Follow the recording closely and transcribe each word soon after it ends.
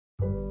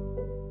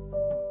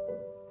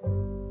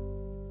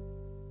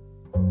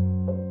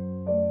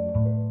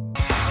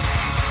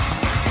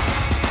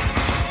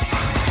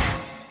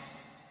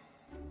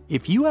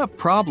If you have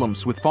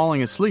problems with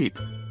falling asleep,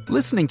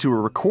 listening to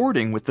a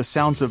recording with the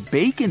sounds of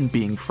bacon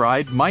being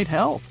fried might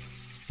help.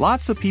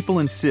 Lots of people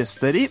insist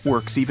that it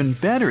works even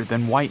better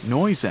than white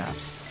noise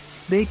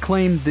apps. They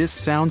claim this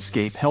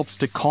soundscape helps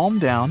to calm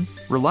down,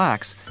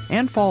 relax,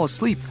 and fall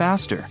asleep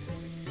faster.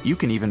 You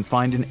can even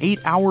find an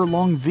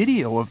 8-hour-long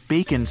video of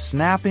bacon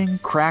snapping,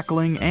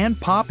 crackling,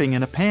 and popping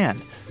in a pan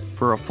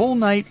for a full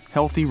night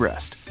healthy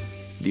rest.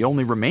 The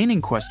only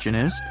remaining question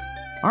is,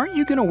 aren't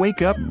you going to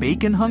wake up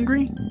bacon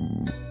hungry?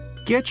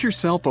 Get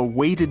yourself a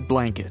weighted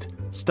blanket.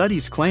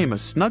 Studies claim a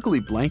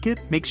snuggly blanket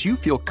makes you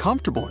feel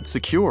comfortable and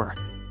secure.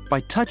 By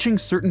touching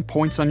certain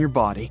points on your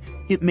body,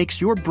 it makes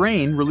your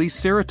brain release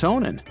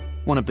serotonin,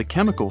 one of the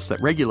chemicals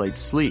that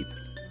regulates sleep.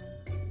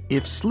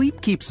 If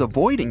sleep keeps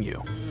avoiding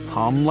you,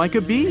 hum like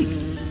a bee.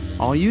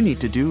 All you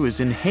need to do is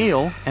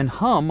inhale and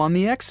hum on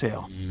the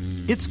exhale.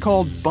 It's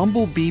called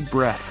bumblebee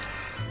breath.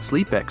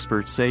 Sleep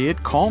experts say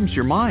it calms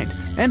your mind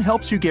and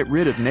helps you get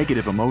rid of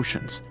negative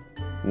emotions.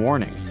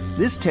 Warning,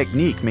 this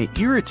technique may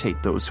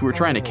irritate those who are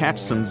trying to catch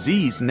some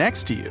Z's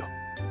next to you.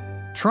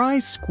 Try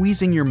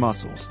squeezing your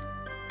muscles.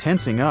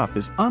 Tensing up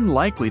is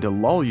unlikely to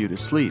lull you to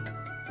sleep,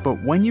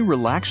 but when you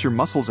relax your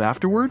muscles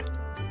afterward,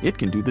 it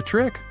can do the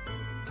trick.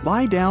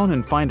 Lie down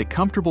and find a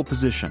comfortable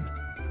position.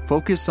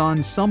 Focus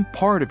on some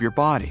part of your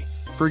body,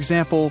 for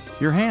example,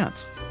 your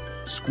hands.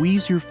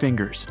 Squeeze your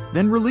fingers,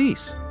 then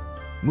release.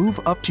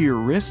 Move up to your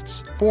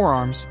wrists,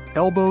 forearms,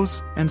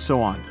 elbows, and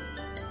so on.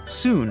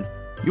 Soon,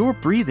 your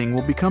breathing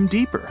will become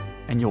deeper,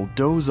 and you'll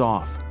doze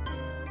off.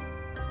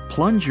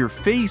 Plunge your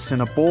face in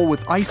a bowl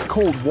with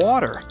ice-cold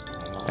water.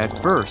 At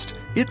first,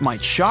 it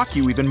might shock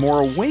you even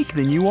more awake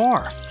than you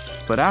are,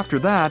 but after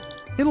that,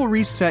 it'll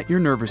reset your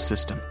nervous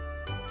system.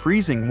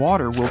 Freezing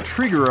water will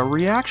trigger a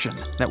reaction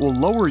that will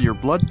lower your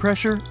blood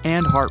pressure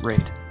and heart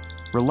rate.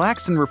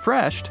 Relaxed and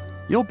refreshed,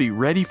 you'll be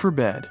ready for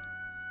bed.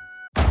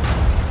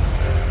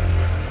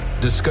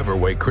 Discover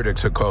why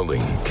critics are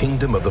calling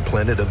Kingdom of the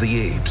Planet of the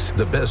Apes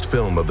the best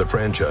film of the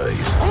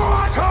franchise.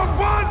 What a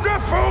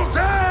wonderful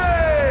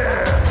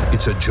day!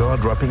 It's a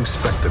jaw-dropping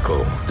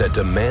spectacle that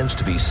demands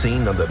to be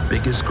seen on the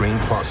biggest screen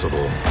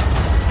possible.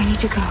 We need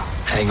to go.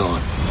 Hang on.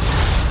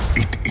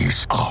 It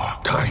is our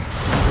time.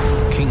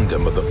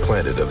 Kingdom of the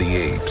Planet of the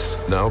Apes.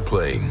 Now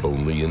playing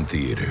only in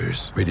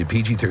theaters. Rated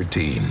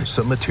PG-13.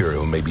 Some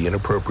material may be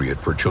inappropriate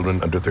for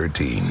children under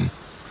 13.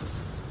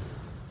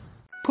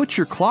 Put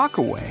your clock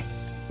away.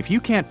 If you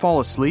can't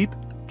fall asleep,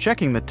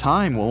 checking the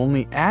time will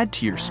only add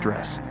to your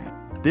stress.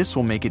 This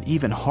will make it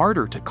even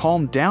harder to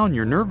calm down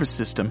your nervous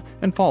system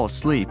and fall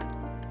asleep.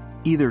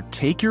 Either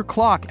take your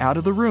clock out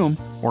of the room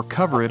or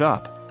cover it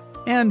up.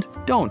 And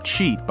don't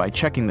cheat by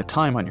checking the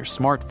time on your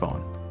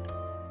smartphone.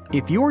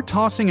 If you're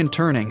tossing and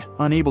turning,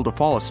 unable to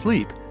fall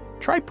asleep,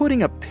 try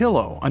putting a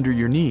pillow under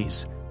your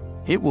knees.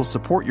 It will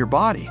support your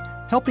body,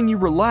 helping you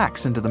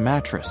relax into the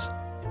mattress.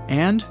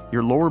 And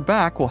your lower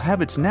back will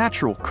have its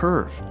natural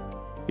curve.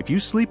 If you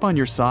sleep on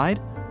your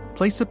side,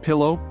 place a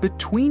pillow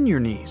between your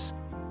knees.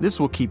 This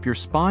will keep your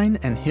spine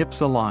and hips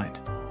aligned.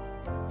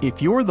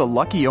 If you're the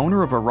lucky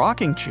owner of a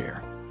rocking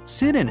chair,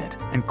 sit in it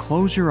and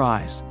close your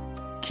eyes.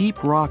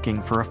 Keep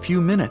rocking for a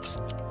few minutes,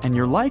 and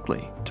you're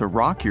likely to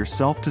rock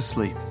yourself to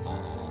sleep.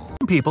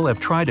 Some people have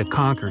tried to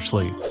conquer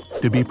sleep,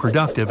 to be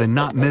productive and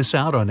not miss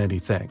out on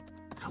anything.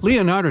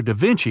 Leonardo da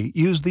Vinci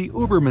used the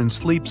Uberman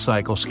sleep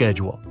cycle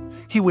schedule.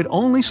 He would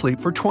only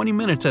sleep for 20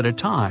 minutes at a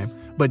time,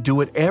 but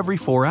do it every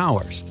 4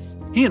 hours.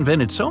 He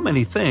invented so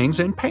many things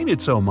and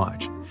painted so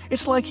much.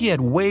 It's like he had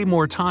way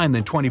more time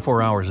than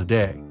 24 hours a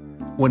day.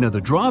 One of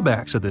the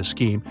drawbacks of this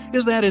scheme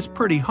is that it's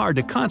pretty hard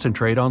to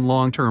concentrate on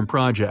long-term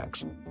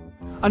projects.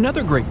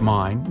 Another great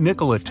mind,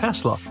 Nikola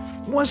Tesla,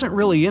 wasn't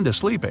really into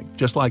sleeping,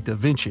 just like Da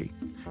Vinci.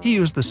 He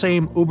used the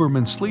same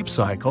Uberman sleep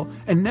cycle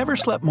and never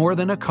slept more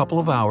than a couple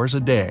of hours a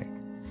day.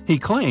 He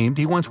claimed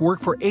he once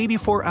worked for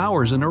 84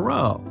 hours in a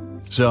row.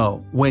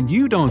 So, when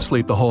you don't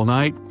sleep the whole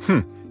night,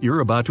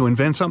 you're about to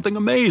invent something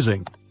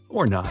amazing.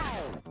 Or not.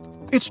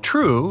 It's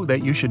true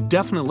that you should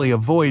definitely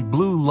avoid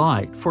blue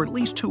light for at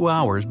least 2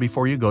 hours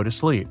before you go to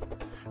sleep.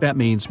 That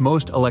means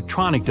most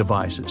electronic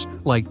devices,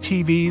 like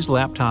TVs,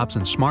 laptops,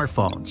 and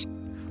smartphones.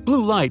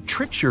 Blue light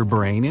tricks your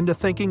brain into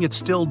thinking it's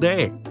still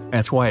day.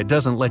 That's why it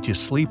doesn't let you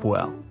sleep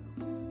well.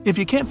 If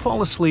you can't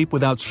fall asleep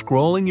without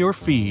scrolling your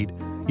feed,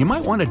 you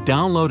might want to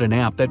download an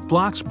app that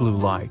blocks blue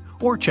light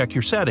or check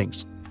your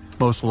settings.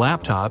 Most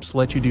laptops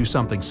let you do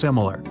something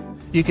similar.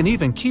 You can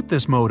even keep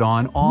this mode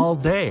on all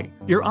day.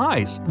 Your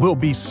eyes will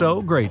be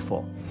so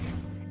grateful.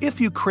 If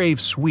you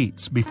crave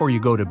sweets before you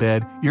go to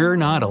bed, you're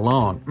not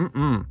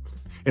alone.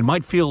 It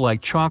might feel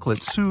like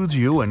chocolate soothes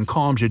you and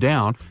calms you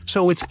down,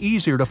 so it's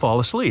easier to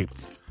fall asleep.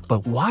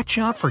 But watch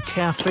out for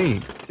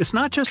caffeine. It's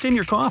not just in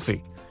your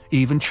coffee.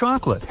 Even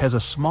chocolate has a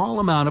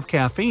small amount of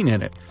caffeine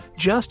in it,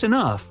 just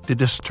enough to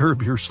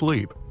disturb your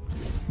sleep.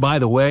 By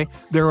the way,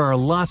 there are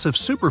lots of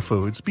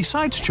superfoods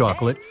besides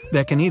chocolate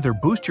that can either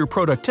boost your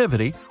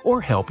productivity or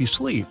help you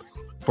sleep.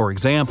 For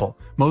example,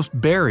 most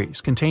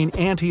berries contain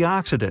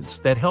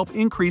antioxidants that help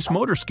increase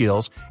motor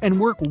skills and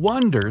work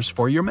wonders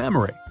for your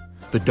memory.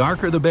 The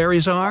darker the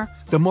berries are,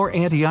 the more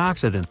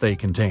antioxidants they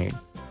contain.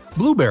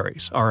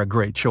 Blueberries are a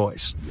great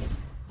choice.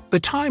 The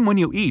time when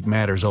you eat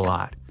matters a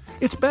lot.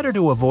 It's better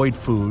to avoid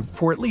food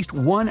for at least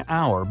 1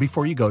 hour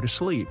before you go to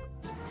sleep.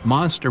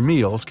 Monster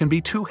meals can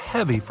be too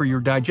heavy for your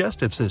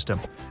digestive system,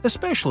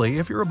 especially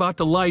if you're about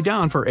to lie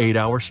down for 8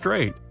 hours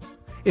straight.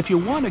 If you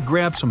want to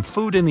grab some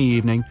food in the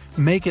evening,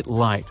 make it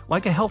light,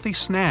 like a healthy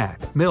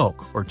snack,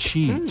 milk, or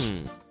cheese.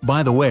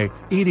 By the way,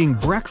 eating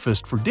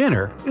breakfast for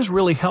dinner is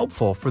really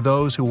helpful for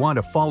those who want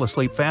to fall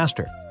asleep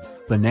faster.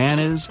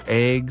 Bananas,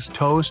 eggs,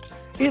 toast,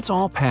 it's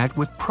all packed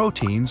with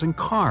proteins and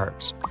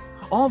carbs.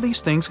 All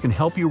these things can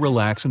help you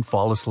relax and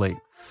fall asleep.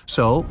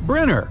 So,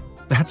 Brenner,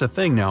 that's a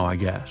thing now, I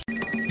guess.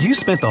 You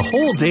spent the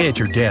whole day at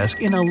your desk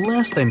in a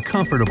less than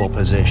comfortable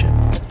position.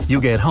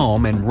 You get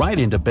home and right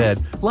into bed,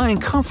 lying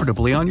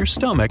comfortably on your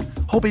stomach,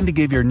 hoping to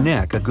give your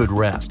neck a good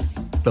rest.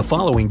 The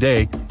following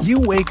day, you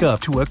wake up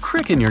to a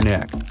crick in your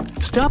neck.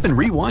 Stop and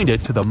rewind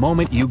it to the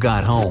moment you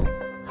got home.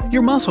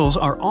 Your muscles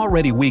are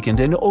already weakened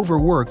and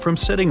overworked from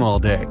sitting all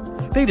day.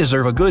 They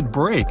deserve a good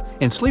break,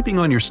 and sleeping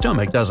on your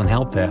stomach doesn't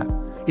help that.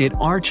 It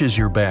arches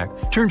your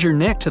back, turns your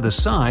neck to the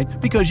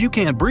side because you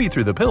can't breathe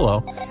through the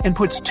pillow, and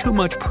puts too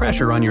much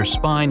pressure on your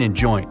spine and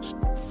joints.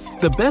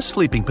 The best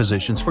sleeping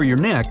positions for your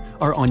neck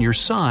are on your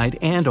side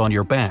and on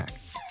your back.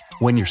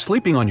 When you're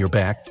sleeping on your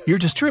back, you're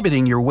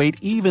distributing your weight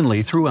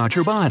evenly throughout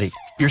your body.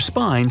 Your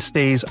spine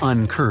stays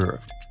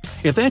uncurved.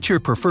 If that's your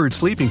preferred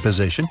sleeping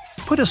position,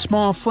 put a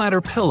small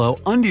flatter pillow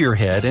under your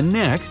head and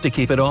neck to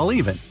keep it all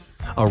even.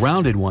 A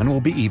rounded one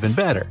will be even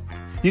better.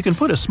 You can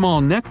put a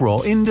small neck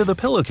roll into the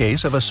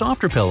pillowcase of a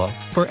softer pillow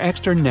for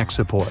extra neck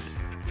support.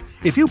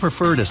 If you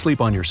prefer to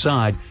sleep on your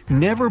side,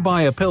 never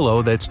buy a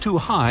pillow that's too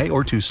high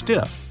or too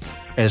stiff.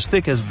 As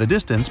thick as the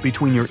distance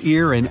between your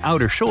ear and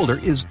outer shoulder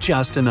is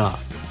just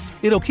enough.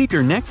 It'll keep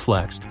your neck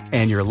flexed,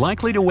 and you're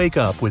likely to wake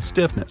up with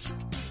stiffness.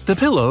 The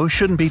pillow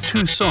shouldn't be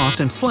too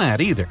soft and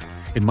flat either.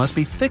 It must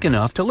be thick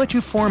enough to let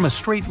you form a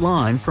straight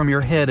line from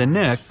your head and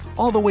neck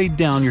all the way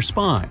down your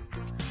spine.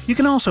 You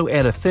can also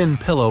add a thin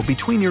pillow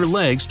between your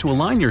legs to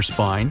align your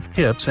spine,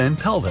 hips, and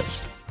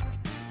pelvis.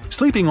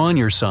 Sleeping on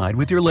your side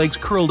with your legs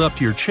curled up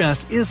to your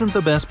chest isn't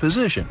the best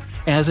position,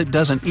 as it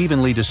doesn't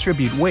evenly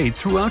distribute weight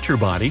throughout your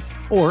body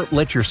or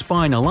let your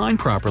spine align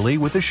properly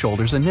with the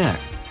shoulders and neck.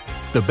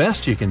 The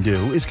best you can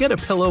do is get a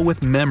pillow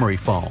with memory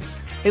foam.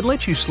 It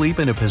lets you sleep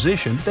in a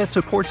position that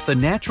supports the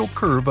natural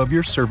curve of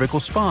your cervical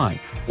spine,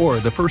 or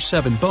the first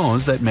 7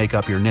 bones that make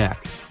up your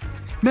neck.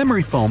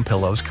 Memory foam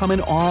pillows come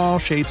in all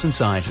shapes and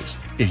sizes.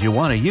 If you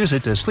want to use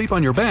it to sleep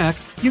on your back,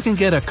 you can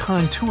get a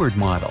contoured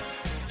model.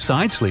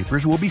 Side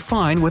sleepers will be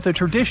fine with a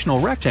traditional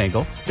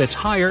rectangle that's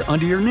higher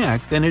under your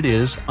neck than it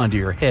is under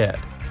your head.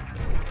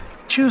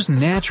 Choose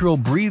natural,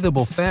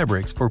 breathable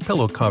fabrics for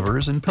pillow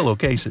covers and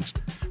pillowcases.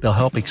 They'll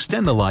help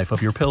extend the life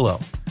of your pillow.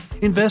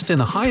 Invest in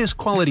the highest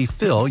quality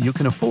fill you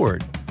can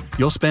afford.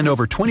 You'll spend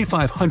over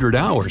 2,500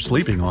 hours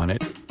sleeping on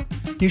it.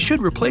 You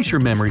should replace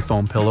your memory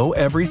foam pillow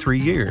every 3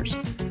 years.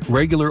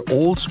 Regular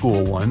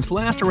old-school ones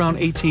last around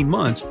 18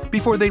 months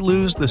before they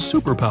lose the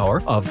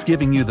superpower of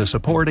giving you the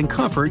support and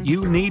comfort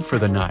you need for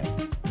the night.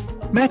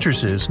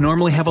 Mattresses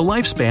normally have a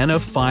lifespan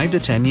of 5 to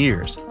 10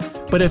 years.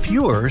 But if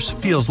yours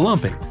feels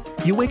lumpy,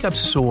 you wake up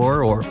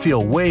sore or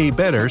feel way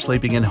better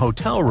sleeping in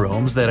hotel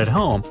rooms than at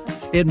home,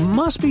 it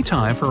must be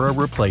time for a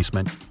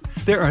replacement.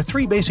 There are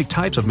 3 basic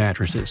types of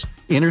mattresses: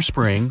 inner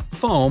spring,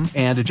 foam,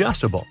 and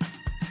adjustable.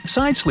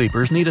 Side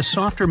sleepers need a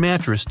softer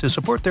mattress to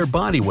support their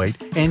body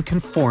weight and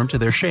conform to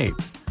their shape.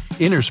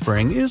 Inner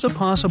spring is a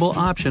possible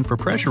option for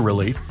pressure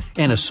relief,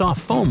 and a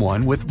soft foam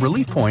one with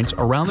relief points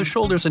around the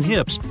shoulders and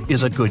hips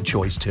is a good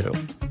choice too.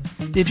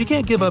 If you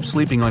can't give up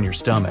sleeping on your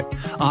stomach,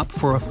 opt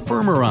for a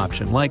firmer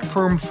option like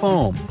firm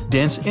foam,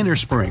 dense inner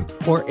spring,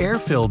 or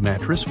air-filled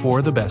mattress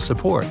for the best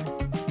support.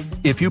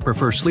 If you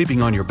prefer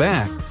sleeping on your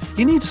back,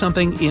 you need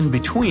something in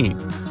between,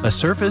 a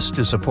surface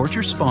to support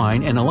your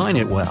spine and align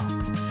it well.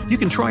 You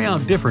can try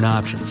out different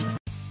options.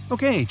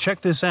 Okay,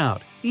 check this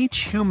out.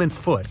 Each human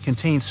foot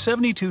contains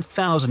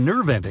 72,000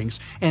 nerve endings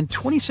and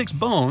 26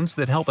 bones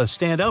that help us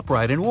stand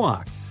upright and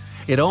walk.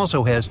 It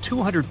also has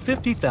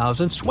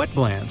 250,000 sweat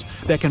glands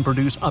that can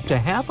produce up to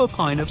half a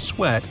pint of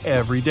sweat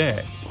every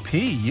day.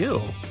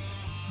 P.U.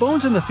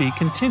 Bones in the feet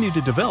continue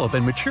to develop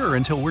and mature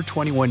until we're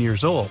 21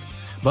 years old.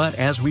 But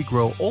as we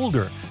grow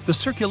older, the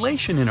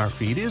circulation in our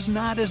feet is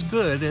not as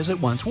good as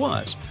it once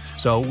was,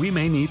 so we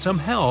may need some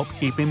help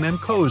keeping them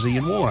cozy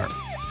and warm.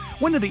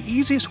 One of the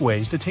easiest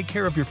ways to take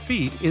care of your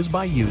feet is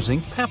by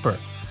using pepper.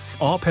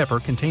 All pepper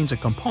contains a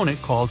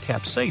component called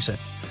capsaicin.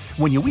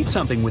 When you eat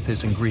something with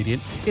this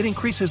ingredient, it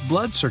increases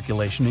blood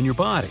circulation in your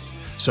body.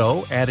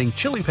 So, adding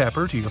chili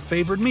pepper to your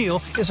favorite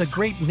meal is a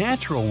great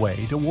natural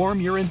way to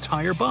warm your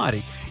entire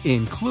body,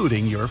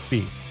 including your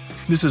feet.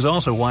 This is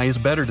also why it's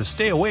better to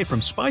stay away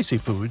from spicy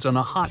foods on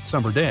a hot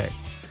summer day.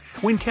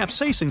 When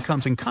capsaicin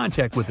comes in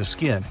contact with the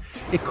skin,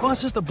 it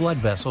causes the blood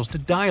vessels to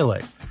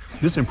dilate.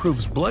 This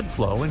improves blood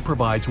flow and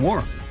provides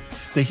warmth.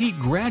 The heat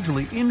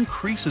gradually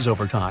increases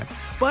over time,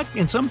 but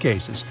in some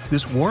cases,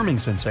 this warming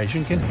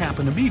sensation can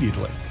happen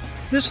immediately.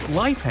 This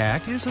life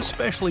hack is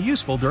especially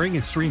useful during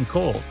extreme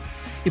cold.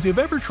 If you've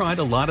ever tried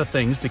a lot of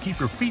things to keep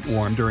your feet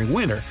warm during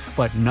winter,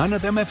 but none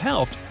of them have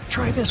helped,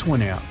 try this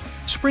one out.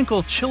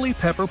 Sprinkle chili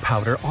pepper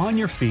powder on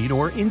your feet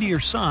or into your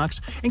socks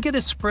and get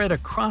it spread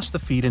across the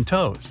feet and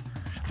toes.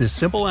 This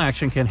simple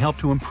action can help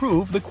to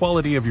improve the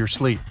quality of your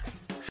sleep.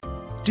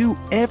 Do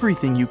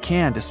everything you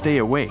can to stay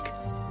awake.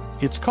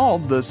 It's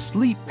called the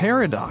sleep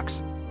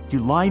paradox. You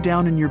lie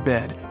down in your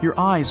bed, your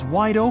eyes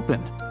wide open.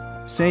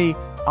 Say,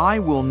 "I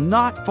will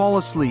not fall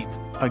asleep,"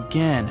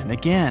 again and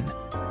again.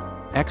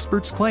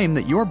 Experts claim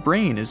that your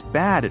brain is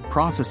bad at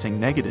processing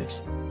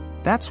negatives.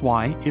 That's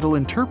why it'll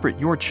interpret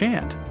your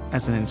chant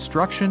as an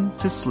instruction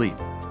to sleep.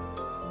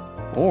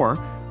 Or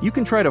you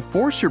can try to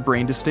force your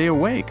brain to stay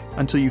awake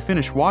until you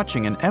finish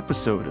watching an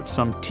episode of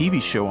some TV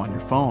show on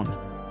your phone.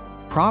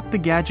 Prop the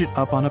gadget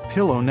up on a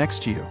pillow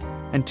next to you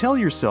and tell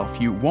yourself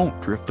you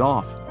won't drift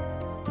off.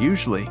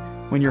 Usually,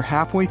 when you're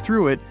halfway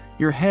through it,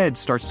 your head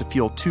starts to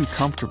feel too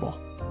comfortable.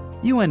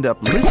 You end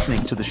up listening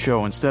to the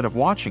show instead of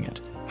watching it,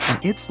 and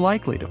it's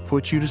likely to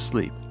put you to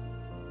sleep.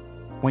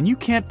 When you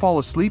can't fall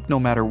asleep no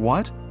matter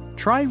what,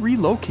 try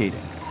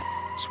relocating.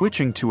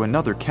 Switching to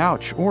another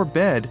couch or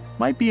bed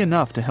might be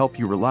enough to help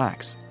you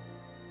relax.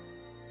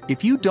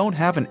 If you don't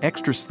have an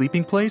extra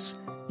sleeping place,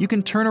 you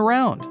can turn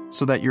around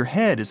so that your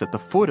head is at the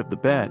foot of the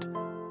bed.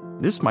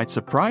 This might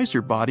surprise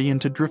your body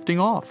into drifting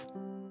off.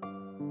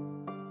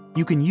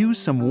 You can use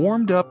some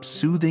warmed-up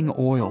soothing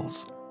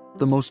oils.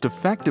 The most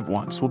effective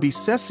ones will be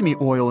sesame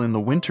oil in the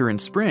winter and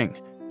spring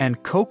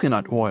and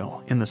coconut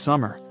oil in the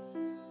summer.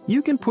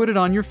 You can put it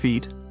on your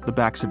feet, the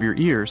backs of your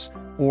ears,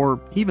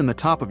 or even the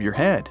top of your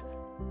head,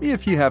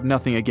 if you have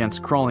nothing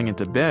against crawling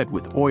into bed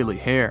with oily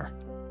hair.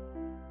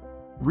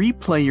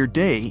 Replay your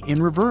day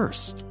in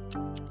reverse.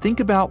 Think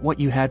about what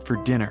you had for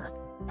dinner,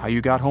 how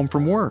you got home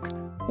from work,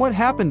 what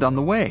happened on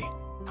the way,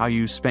 how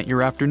you spent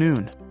your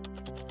afternoon.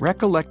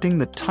 Recollecting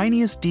the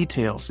tiniest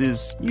details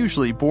is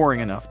usually boring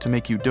enough to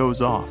make you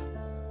doze off.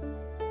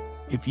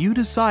 If you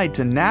decide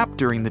to nap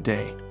during the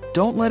day,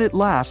 don't let it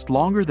last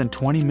longer than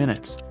 20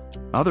 minutes.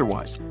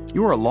 Otherwise,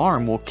 your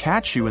alarm will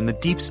catch you in the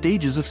deep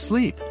stages of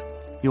sleep.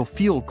 You'll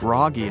feel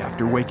groggy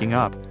after waking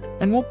up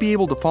and won't be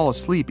able to fall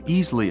asleep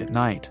easily at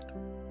night.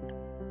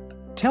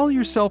 Tell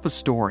yourself a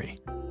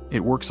story.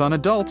 It works on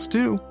adults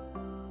too.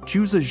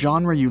 Choose a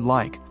genre you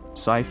like: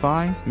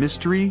 sci-fi,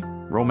 mystery,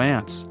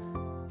 romance.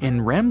 In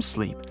REM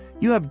sleep,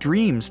 you have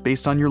dreams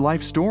based on your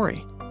life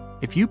story.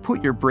 If you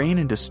put your brain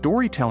into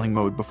storytelling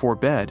mode before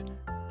bed,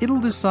 it'll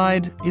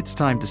decide it's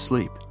time to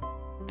sleep.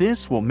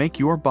 This will make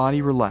your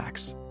body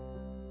relax.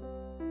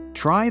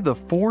 Try the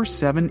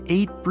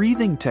 4-7-8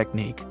 breathing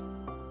technique.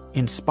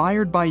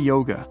 Inspired by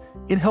yoga,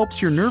 it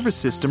helps your nervous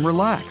system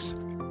relax.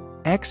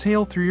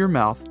 Exhale through your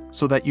mouth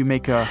so that you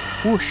make a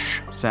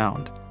whoosh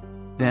sound.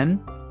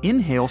 Then,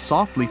 inhale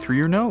softly through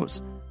your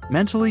nose,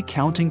 mentally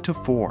counting to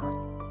 4.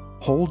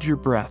 Hold your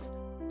breath,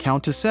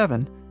 count to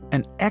 7,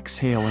 and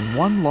exhale in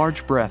one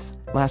large breath,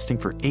 lasting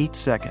for 8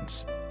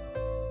 seconds.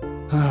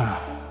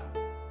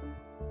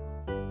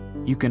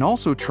 You can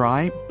also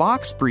try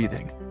box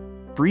breathing.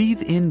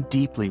 Breathe in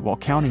deeply while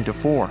counting to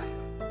 4.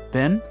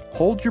 Then,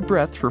 hold your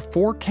breath for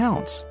 4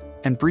 counts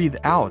and breathe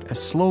out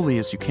as slowly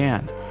as you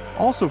can,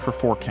 also for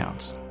 4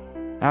 counts.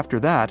 After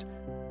that,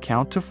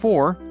 count to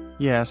 4,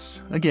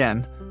 yes,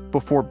 again,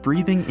 before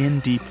breathing in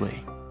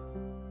deeply.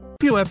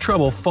 If you have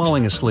trouble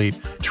falling asleep,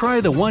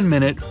 try the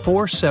 1-minute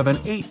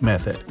 4-7-8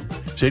 method.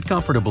 Sit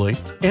comfortably,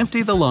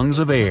 empty the lungs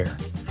of air.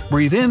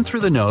 Breathe in through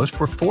the nose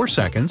for 4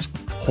 seconds,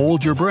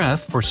 hold your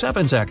breath for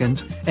 7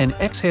 seconds, and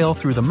exhale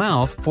through the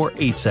mouth for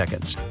 8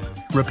 seconds.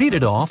 Repeat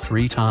it all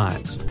 3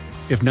 times.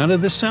 If none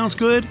of this sounds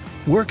good,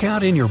 work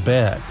out in your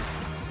bed.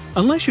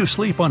 Unless you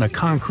sleep on a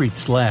concrete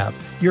slab,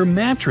 your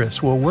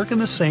mattress will work in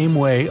the same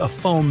way a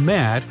foam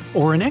mat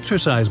or an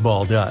exercise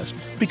ball does,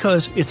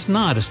 because it's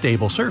not a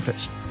stable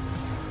surface.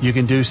 You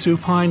can do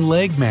supine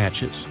leg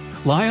matches.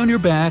 Lie on your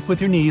back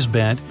with your knees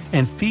bent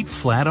and feet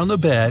flat on the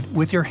bed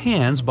with your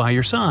hands by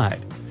your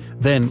side.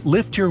 Then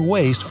lift your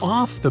waist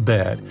off the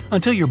bed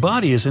until your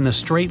body is in a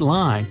straight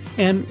line,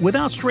 and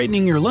without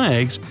straightening your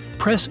legs,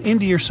 press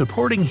into your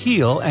supporting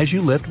heel as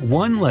you lift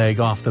one leg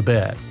off the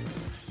bed.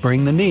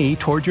 Bring the knee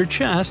toward your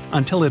chest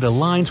until it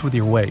aligns with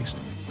your waist.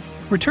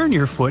 Return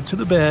your foot to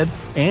the bed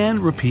and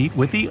repeat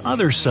with the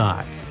other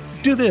side.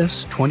 Do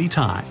this 20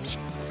 times.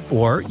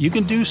 Or you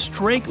can do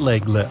straight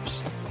leg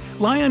lifts.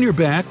 Lie on your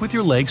back with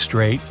your legs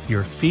straight,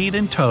 your feet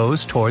and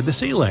toes toward the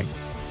ceiling.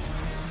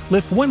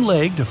 Lift one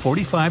leg to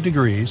 45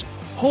 degrees,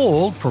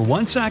 hold for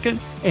 1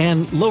 second,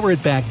 and lower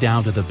it back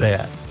down to the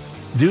bed.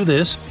 Do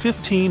this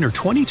 15 or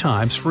 20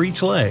 times for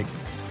each leg.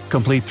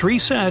 Complete 3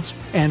 sets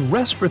and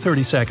rest for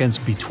 30 seconds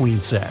between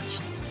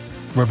sets.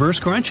 Reverse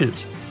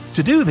crunches.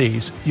 To do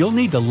these, you'll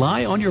need to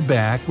lie on your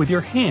back with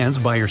your hands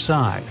by your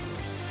side.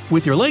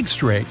 With your legs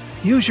straight,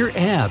 use your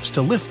abs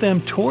to lift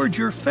them toward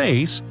your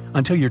face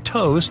until your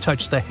toes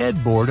touch the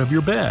headboard of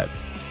your bed.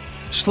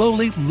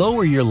 Slowly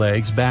lower your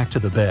legs back to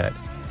the bed.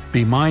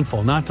 Be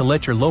mindful not to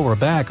let your lower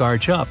back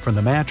arch up from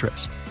the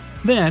mattress.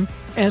 Then,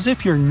 As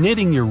if you're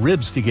knitting your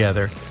ribs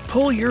together,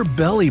 pull your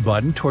belly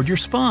button toward your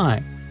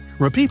spine.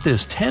 Repeat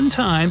this 10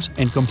 times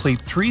and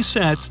complete 3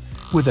 sets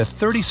with a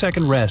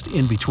 30-second rest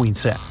in between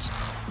sets.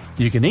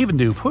 You can even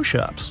do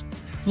push-ups.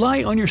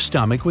 Lie on your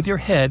stomach with your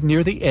head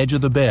near the edge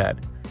of the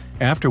bed.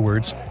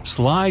 Afterwards,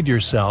 slide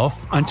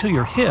yourself until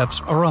your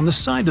hips are on the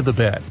side of the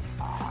bed.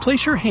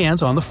 Place your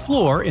hands on the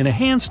floor in a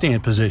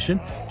handstand position,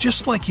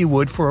 just like you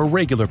would for a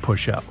regular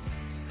push-up.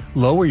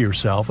 Lower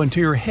yourself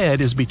until your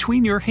head is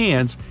between your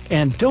hands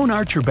and don't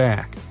arch your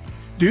back.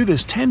 Do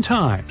this 10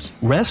 times,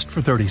 rest for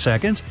 30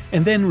 seconds,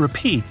 and then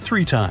repeat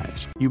 3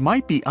 times. You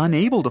might be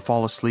unable to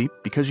fall asleep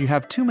because you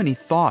have too many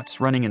thoughts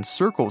running in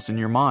circles in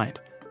your mind.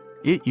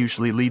 It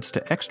usually leads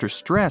to extra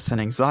stress and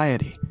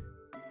anxiety.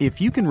 If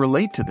you can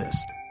relate to this,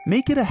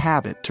 make it a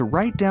habit to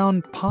write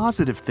down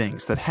positive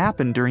things that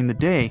happen during the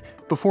day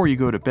before you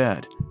go to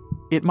bed.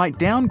 It might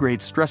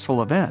downgrade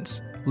stressful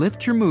events,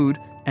 lift your mood,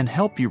 and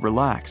help you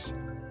relax.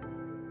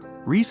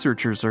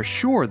 Researchers are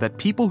sure that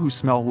people who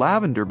smell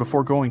lavender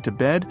before going to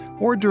bed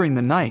or during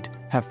the night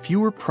have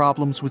fewer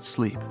problems with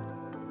sleep.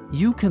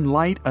 You can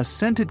light a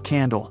scented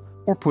candle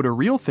or put a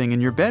real thing in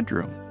your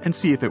bedroom and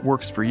see if it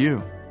works for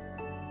you.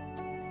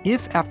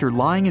 If after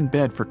lying in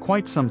bed for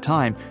quite some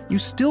time you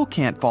still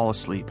can't fall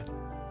asleep,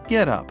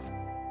 get up.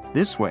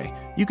 This way,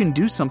 you can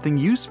do something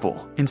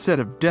useful instead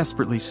of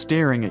desperately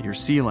staring at your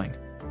ceiling.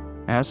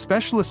 As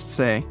specialists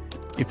say,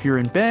 if you're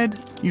in bed,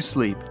 you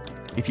sleep.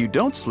 If you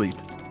don't sleep,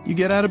 you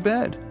get out of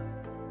bed.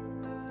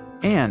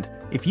 And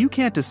if you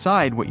can't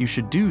decide what you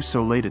should do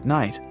so late at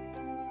night,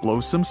 blow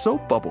some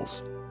soap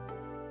bubbles.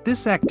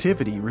 This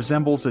activity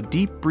resembles a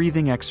deep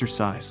breathing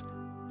exercise.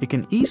 It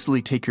can easily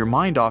take your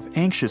mind off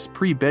anxious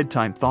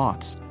pre-bedtime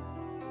thoughts.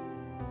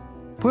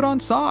 Put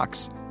on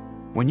socks.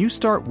 When you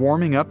start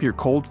warming up your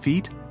cold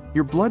feet,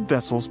 your blood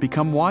vessels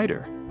become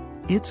wider.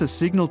 It's a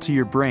signal to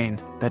your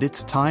brain that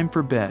it's time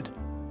for bed.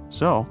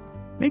 So,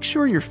 make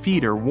sure your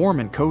feet are warm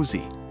and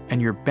cozy,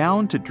 and you're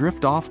bound to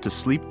drift off to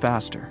sleep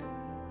faster.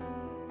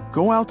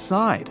 Go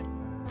outside.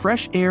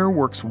 Fresh air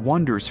works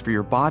wonders for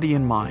your body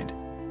and mind.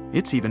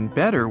 It's even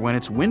better when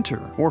it's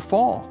winter or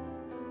fall.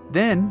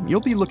 Then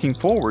you'll be looking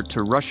forward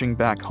to rushing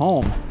back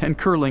home and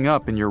curling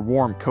up in your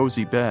warm,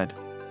 cozy bed.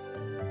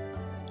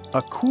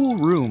 A cool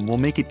room will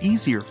make it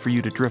easier for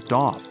you to drift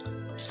off.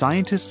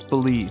 Scientists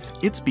believe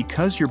it's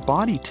because your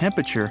body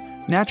temperature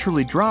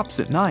naturally drops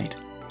at night.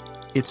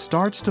 It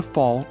starts to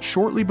fall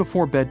shortly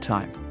before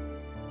bedtime.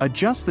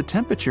 Adjust the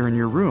temperature in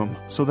your room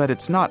so that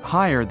it's not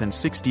higher than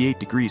 68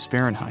 degrees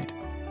Fahrenheit.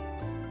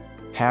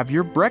 Have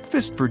your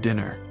breakfast for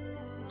dinner.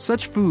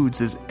 Such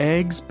foods as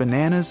eggs,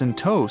 bananas, and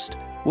toast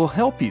will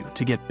help you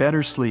to get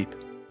better sleep.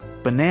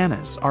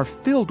 Bananas are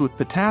filled with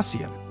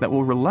potassium that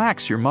will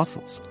relax your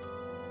muscles.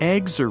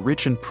 Eggs are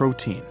rich in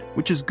protein,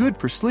 which is good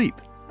for sleep.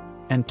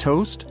 And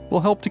toast will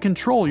help to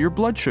control your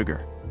blood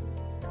sugar.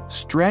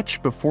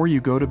 Stretch before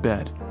you go to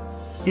bed.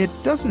 It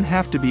doesn't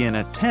have to be an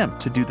attempt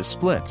to do the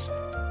splits.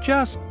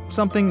 Just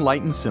something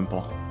light and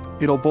simple.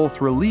 It'll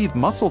both relieve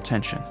muscle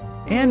tension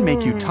and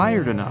make you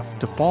tired enough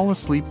to fall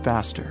asleep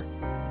faster.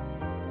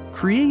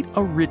 Create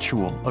a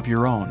ritual of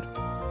your own.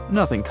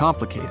 Nothing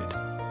complicated.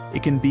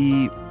 It can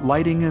be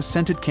lighting a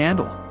scented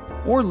candle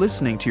or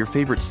listening to your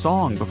favorite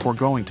song before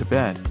going to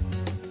bed.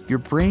 Your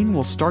brain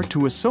will start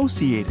to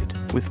associate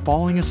it with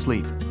falling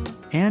asleep,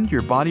 and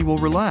your body will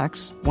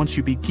relax once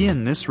you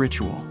begin this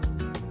ritual.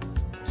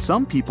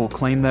 Some people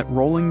claim that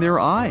rolling their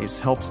eyes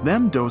helps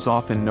them doze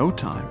off in no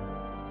time.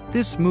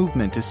 This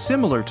movement is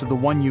similar to the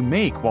one you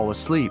make while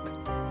asleep.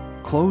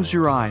 Close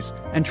your eyes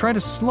and try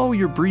to slow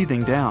your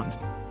breathing down.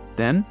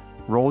 Then,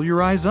 roll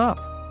your eyes up,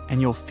 and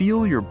you'll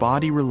feel your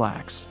body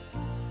relax.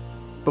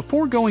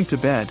 Before going to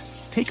bed,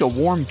 take a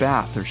warm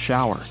bath or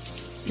shower.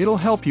 It'll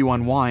help you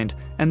unwind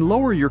and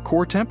lower your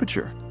core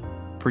temperature.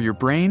 For your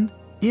brain,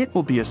 it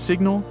will be a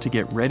signal to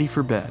get ready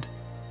for bed.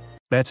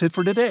 That's it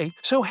for today.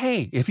 So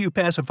hey, if you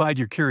pacified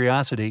your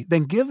curiosity,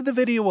 then give the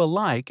video a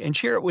like and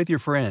share it with your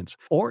friends.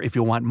 Or if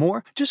you want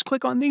more, just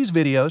click on these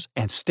videos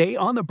and stay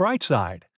on the bright side.